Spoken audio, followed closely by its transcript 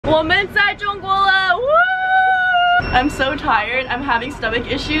我们在中国了! Woo! I'm so tired. I'm having stomach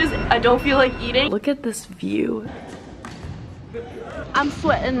issues. I don't feel like eating. Look at this view. I'm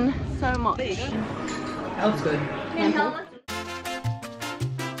sweating so much. That was good.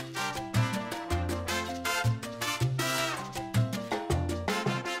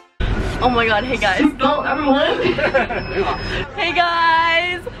 Oh my god, hey guys. Go everyone. Hey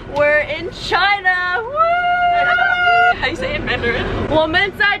guys, we're in China. Woo! How do you say it in Mandarin? 我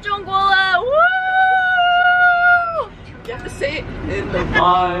们在中国了. Woo! You have to say it in the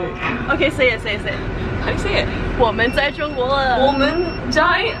vibe. Okay, say it. How do you say it? 我们在中国了. 我们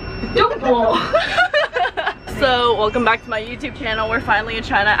在中国. So, welcome back to my YouTube channel. We're finally in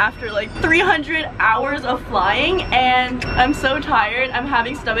China after like 300 hours of flying and I'm so tired. I'm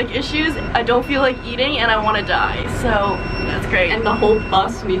having stomach issues. I don't feel like eating and I want to die. So, that's great. And the whole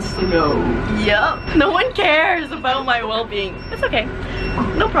bus needs to go. Yep. No one cares about my well-being. It's okay.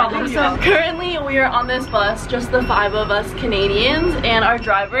 No problem. So, currently we are on this bus, just the 5 of us Canadians and our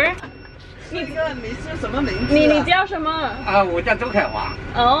driver. 你是什么名字？你叫什么？啊，我叫周凯华。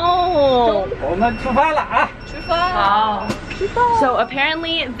哦，我们出发了啊！出发。Wow. So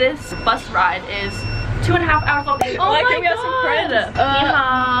apparently this bus ride is 2.5 hours long. Oh my give us some credit.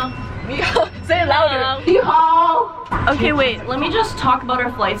 你好. Say it louder. 你好. Okay, wait. Let me just talk about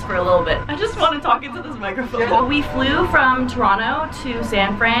our flights for a little bit. I just want to talk into this microphone. We flew from Toronto to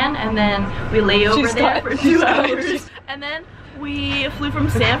San Fran, and then we lay over there for 2 hours, and then we flew from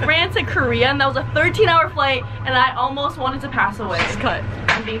San Fran to Korea, and that was a 13-hour flight, and I almost wanted to pass away. Cut.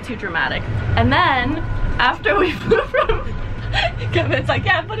 I'm being too dramatic. And then, after we flew from... Kevin's like,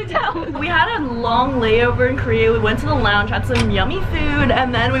 yeah, put it down. We had a long layover in Korea. We went to the lounge, had some yummy food,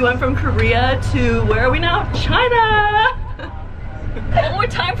 and then we went from Korea to, where are we now? China! One more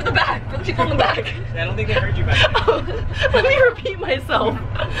time for the back, for the people in the back. I don't think they heard you back there. Let me repeat myself.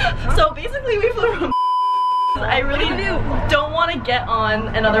 So basically we flew from I really don't want to get on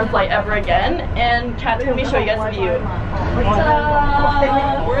another flight ever again, and Kat, let me show you guys the view.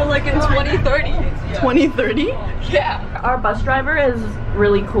 We're like in 2030. 2030? Yeah. Our bus driver is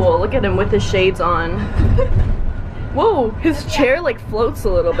really cool. Look at him with his shades on. Whoa, his chair like floats a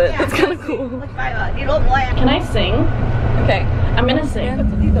little bit. That's kind of cool. Can I sing? Okay. I'm gonna sing.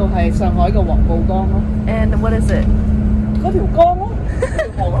 呢度係上海嘅黃浦江咯。And what is it? 嗰條江咯，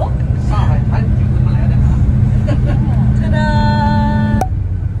河咯。啊，係睇唔住咁嚟啊！Ta-da!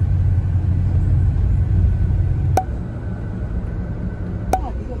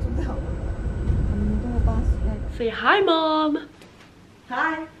 Say hi, Mom.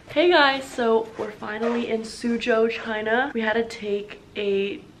 Hi. Hey guys, so we're finally in Suzhou, China. We had to take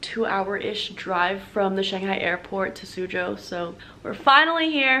a 2-hour-ish drive from the Shanghai airport to Suzhou, so we're finally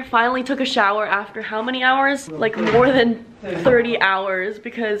here. Finally took a shower after how many hours? Like more than 30 hours,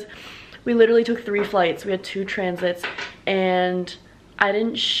 because we literally took 3 flights. We had 2 transits, and I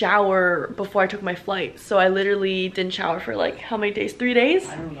didn't shower before I took my flight, so I literally didn't shower for like how many days? 3 days?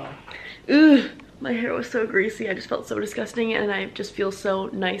 I don't know. Ugh. My hair was so greasy, I just felt so disgusting, and I just feel so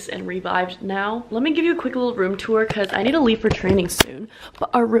nice and revived now. Let me give you a quick little room tour because I need to leave for training soon.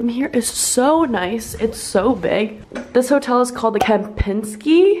 But our room here is so nice. It's so big. This hotel is called the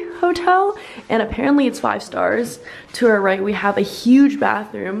Kempinski Hotel, and apparently it's 5 stars. To our right, we have a huge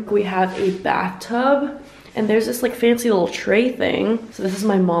bathroom. We have a bathtub, and there's this like fancy little tray thing. So this is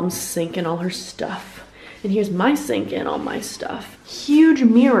my mom's sink and all her stuff. And here's my sink and all my stuff. Huge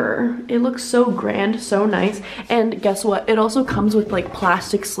mirror. It looks so grand, so nice. And guess what? It also comes with like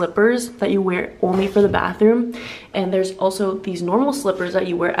plastic slippers that you wear only for the bathroom. And there's also these normal slippers that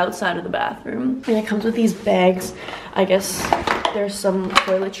you wear outside of the bathroom. And it comes with these bags. I guess there's some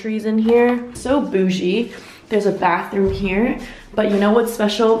toiletries in here. So bougie. There's a bathroom here. But you know what's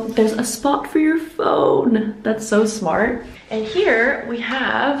special? There's a spot for your phone. That's so smart. And here we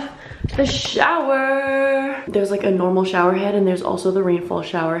have the shower. There's like a normal shower head, and there's also the rainfall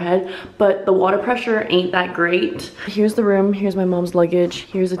shower head, but the water pressure ain't that great. Here's the room. Here's my mom's luggage.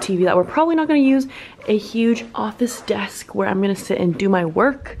 Here's a TV that we're probably not gonna use. A huge office desk where I'm gonna sit and do my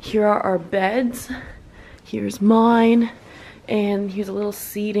work. Here are our beds. Here's mine. And here's a little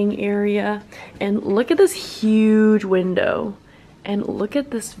seating area. And look at this huge window. And look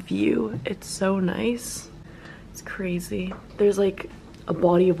at this view. It's so nice. It's crazy. There's like a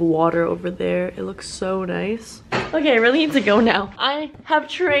body of water over there. It looks so nice. Okay, I really need to go now. I have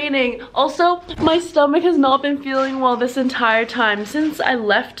training. Also, my stomach has not been feeling well this entire time. Since I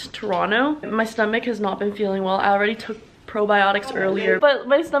left Toronto, my stomach has not been feeling well. I already took probiotics earlier, but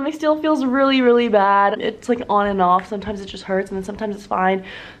my stomach still feels really, really bad. It's like on and off. Sometimes it just hurts and then sometimes it's fine.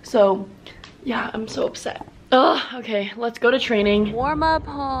 So yeah, I'm so upset. Ugh, okay, let's go to training. Warm up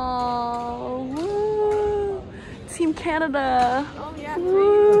haul. Woo. Team Canada. Oh yeah,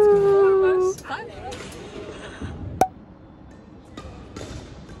 Woo. let's go.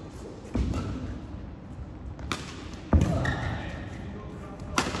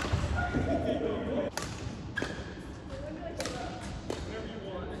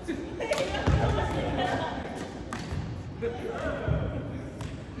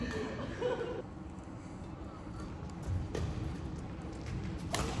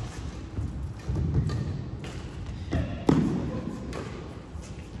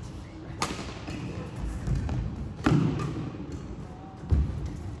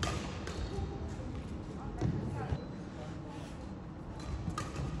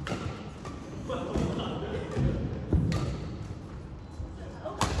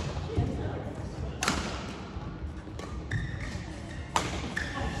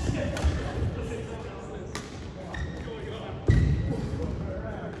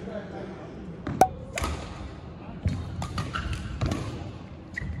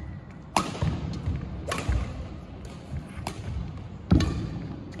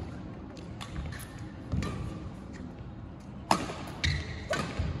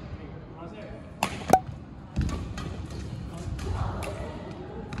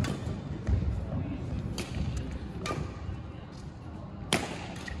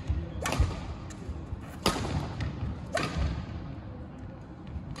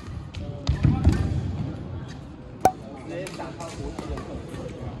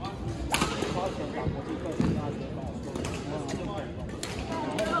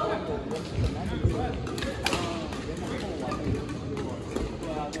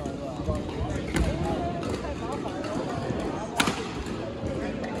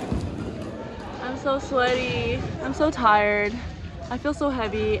 I'm so sweaty. I'm so tired. I feel so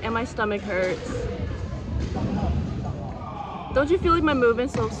heavy and my stomach hurts. Don't you feel like my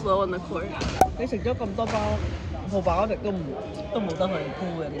movement's so slow on the court? 你食咗咁多包漢堡力都冇得去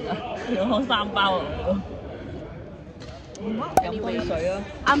鋪嘅，點解？有開3包啊！飲多啲水啊！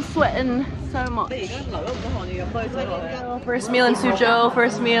 I'm sweating so much. 你而家流咗咁多汗，要飲多啲水落去。 First meal in Suzhou,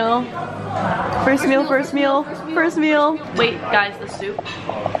 first meal. First meal, first meal, first meal. Wait, guys, the soup.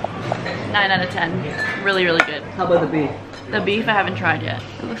 9 out of 10. Really, really good. How about the beef? The beef I haven't tried yet.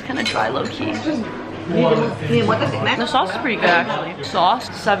 It looks kind of dry, low key. The sauce is pretty good actually. Sauce,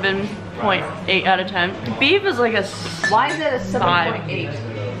 7.8 out of 10. The beef is like a Why is it a 7.8?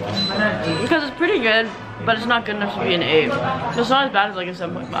 because it's pretty good, but it's not good enough to be an 8. It's not as bad as like a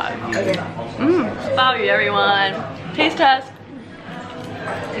 7.5. Bobby, everyone. Taste test.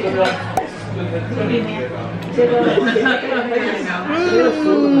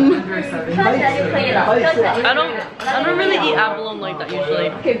 I don't really eat abalone like that usually.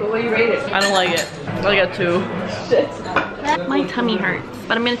 Okay, but what do you rate it? I don't like it. I got 2. My tummy hurts,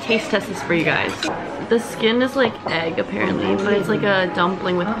 but I'm gonna taste test this for you guys. The skin is like egg apparently, but it's like a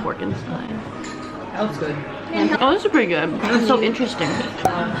dumpling with pork inside. That looks good. Oh, this is pretty good. It's so interesting.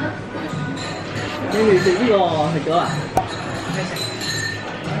 你哋食呢個食咗啊？